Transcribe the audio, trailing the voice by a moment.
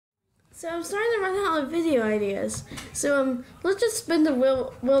So I'm starting to run out of video ideas. So let's just spin the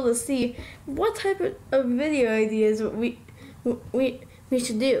wheel to see what type of video ideas we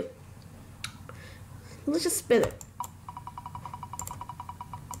should do. Let's just spin it.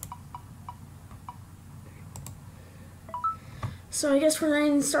 So I guess we're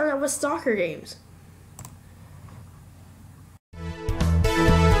going to start out with soccer games.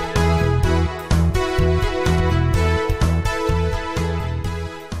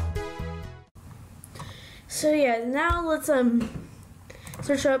 So yeah, now let's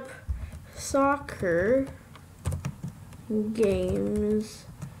search up soccer games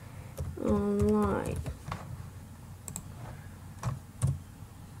online.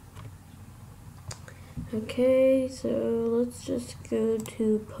 Okay, so let's just go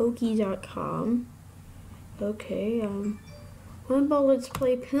to Poke.com. Okay, one ball, let's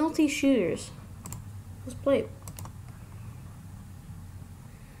play penalty shooters. Let's play.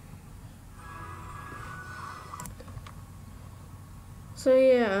 So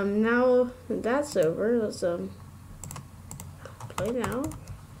yeah, now that's over, let's play now.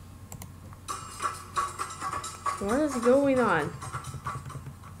 What is going on?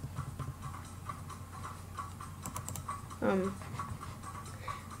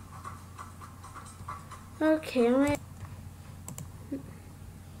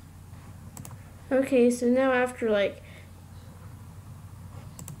 Okay, so now after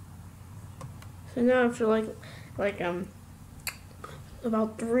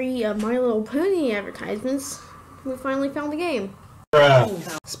about 3 My Little Pony advertisements, we finally found the game.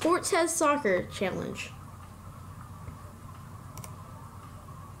 Sports Head Soccer Challenge.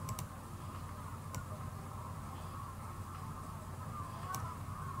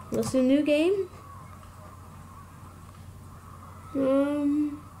 What's the new game?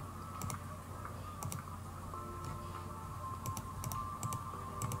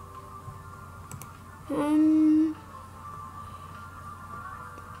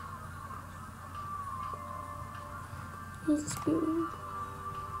 Let's go.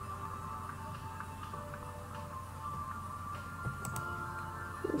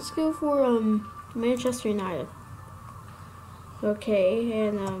 Let's go for Manchester United. Okay,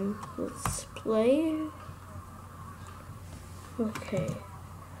 and let's play. Okay.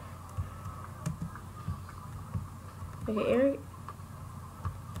 Okay, Eric.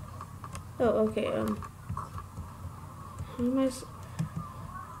 Oh, okay. How am I?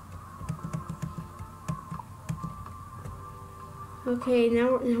 Okay,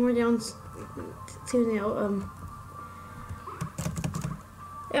 now we're down 2-0.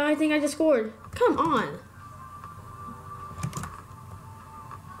 Oh, I think I just scored. Come on.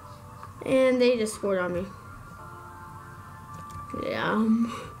 And they just scored on me. Yeah.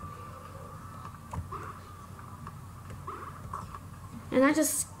 And I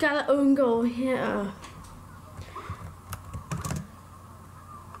just got an own goal. Yeah.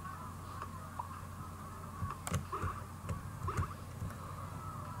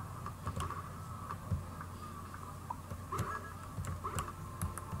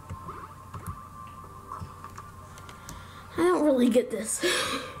 I don't really get this.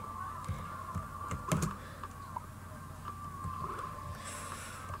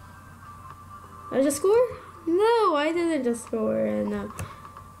 I just score? No, I didn't just score, and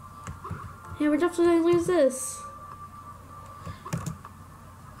yeah, we're definitely gonna lose this.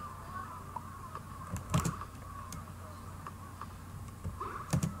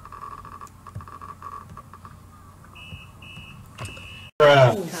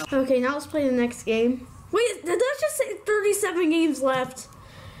 Okay, now let's play the next game. Wait, did that just say 37 games left?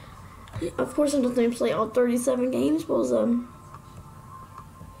 Of course, I'm not going to play all 37 games, but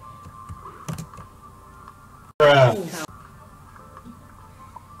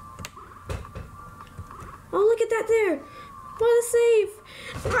Oh, look at that there! What a save!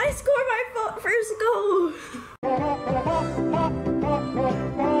 I scored my first goal!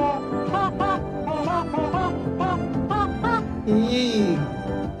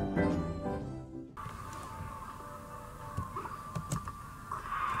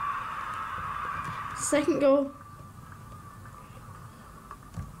 Second goal.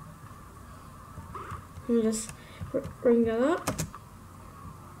 Let me just bring that up.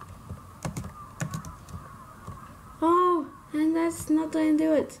 Oh, and that's not going to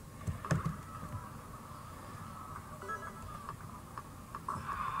do it.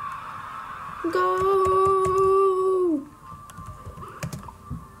 Go!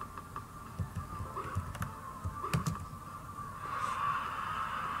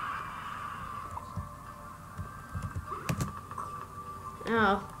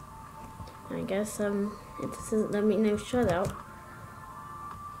 Oh, I guess it doesn't let me know shutout.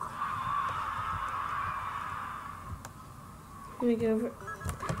 Let me go over.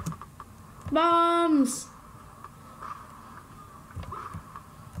 Bombs!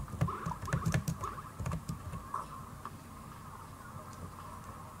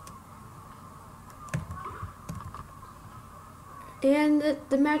 And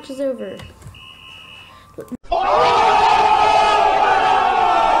the match is over. We're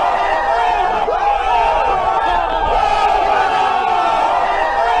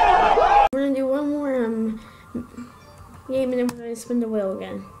gonna do one more game and then we're gonna spin the wheel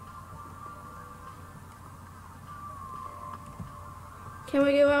again. Can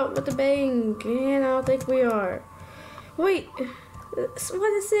we go out with the bang? And I don't think we are. Wait, what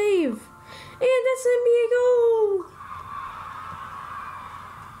a save! And that's gonna be a goal!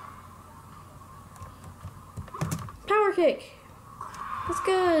 Power kick! That's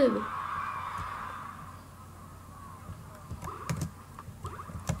good!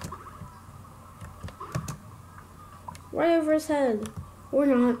 Right over his head. Or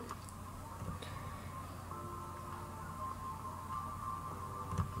not.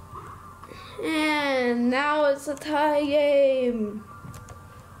 And now it's a tie game.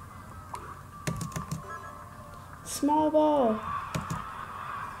 Small ball.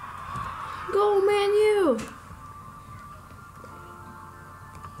 Go, Man U!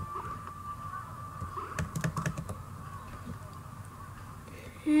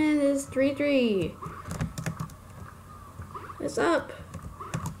 And it's 3-3. It's up.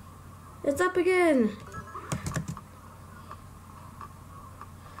 It's up again.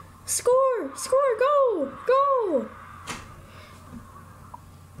 Score! Score! Go! Go!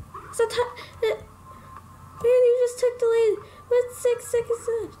 It's a tie. Man, you just took the lead with 6 seconds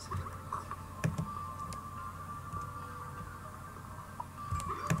left.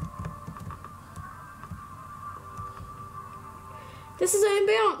 This is an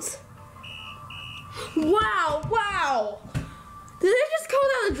inbounce. Wow! Wow! Did they just call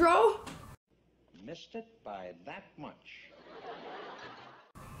that a draw? Missed it by that much.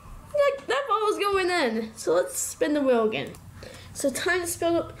 That ball was going in. So let's spin the wheel again. So time to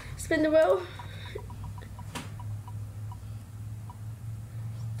spin the wheel.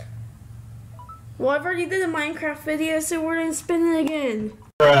 Well, I've already did a Minecraft video, so we're gonna spin it again.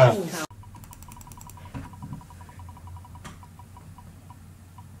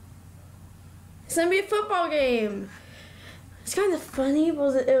 It's gonna be a football game. It's kind of funny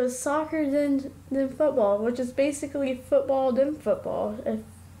because it was soccer then football, which is basically football then football.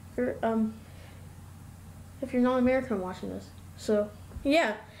 If you're not American watching this, so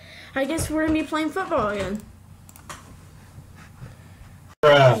yeah, I guess we're gonna be playing football again.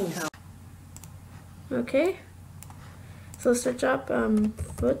 Okay, so let's search up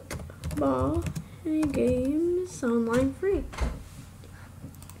football games online free.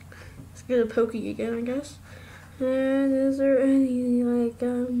 Let's get a pokey again, I guess. And is there any like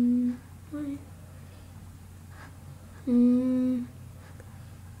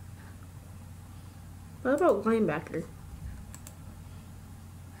what about linebacker?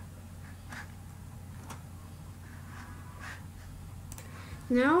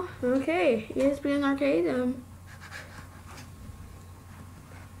 No? Okay. ESPN Arcade.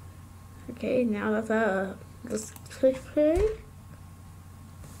 Okay, now that's let's click play.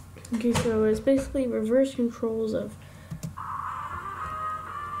 Okay, so it's basically reverse controls of.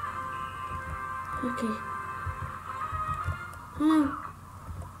 Okay.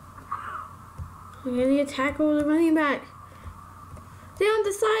 Okay, I need to tackle the running back. Down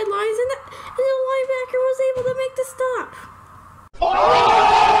the sidelines, and the linebacker was able to make the stop.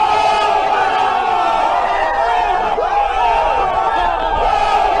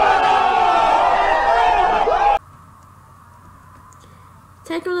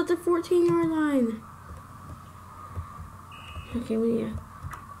 Tackled at the 14-yard line. Okay, we need.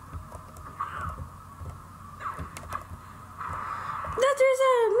 There's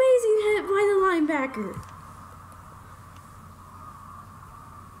an amazing hit by the linebacker.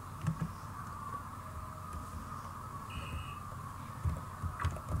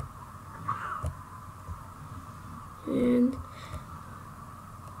 And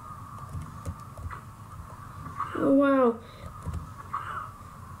oh wow.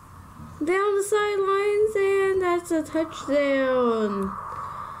 Down the sidelines, and that's a touchdown.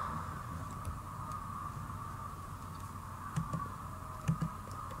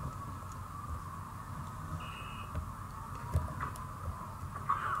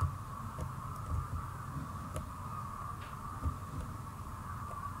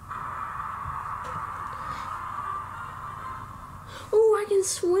 Oh, I can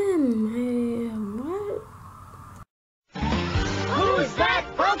swim. What? Who's that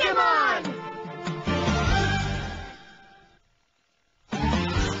Pokemon?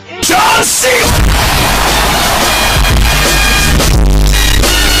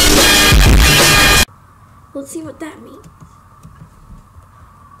 Let's see what that means.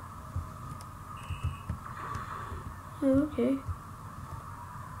 Oh, okay.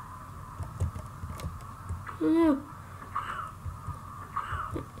 Oh no.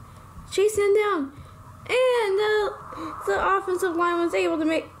 Chasing him down. And the offensive line was able to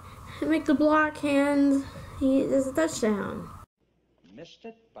make the block, and he does a touchdown. Missed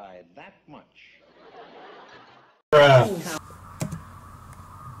it by that much.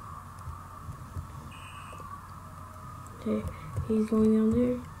 Okay, he's going down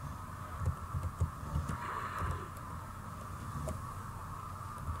there.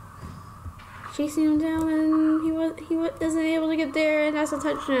 Chasing him down, and he isn't able to get there, and that's a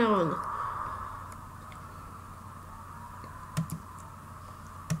touchdown.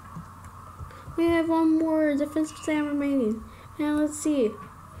 We have one more defensive stand remaining. Now let's see.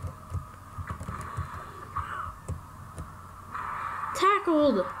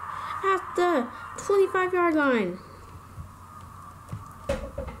 Tackled at the 25-yard line.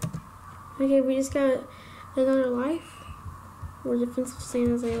 Okay, we just got another life. Or defensive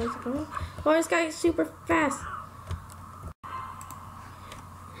stand, as I like to call it. Oh, this guy is super fast.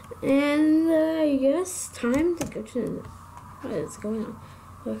 And I guess time to go to the... What is going on?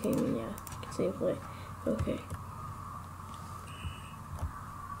 Okay, yeah. Continue play. Okay.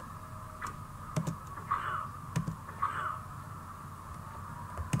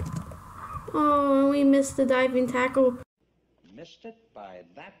 Oh, we missed the diving tackle. Missed it by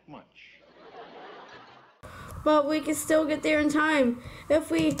that much. But we can still get there in time.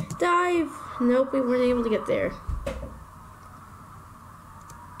 If we dive... Nope, we weren't able to get there.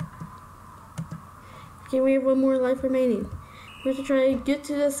 Okay, we have one more life remaining. We have to try to get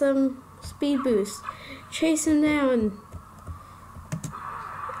to this speed boost. Chase him down.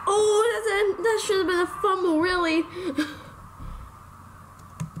 Oh, that should have been a fumble, really.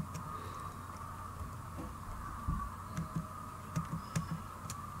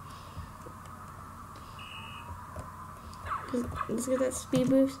 Let's get that speed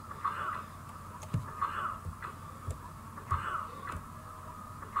boost.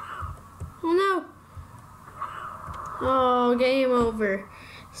 Oh no! Oh, game over.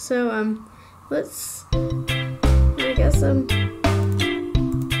 So let's. I guess hope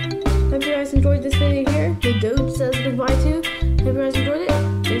you guys enjoyed this video here. The Doge says goodbye to. Hope you guys enjoyed it.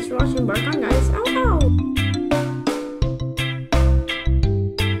 Thanks for watching. Bark on, guys. Ow, ow.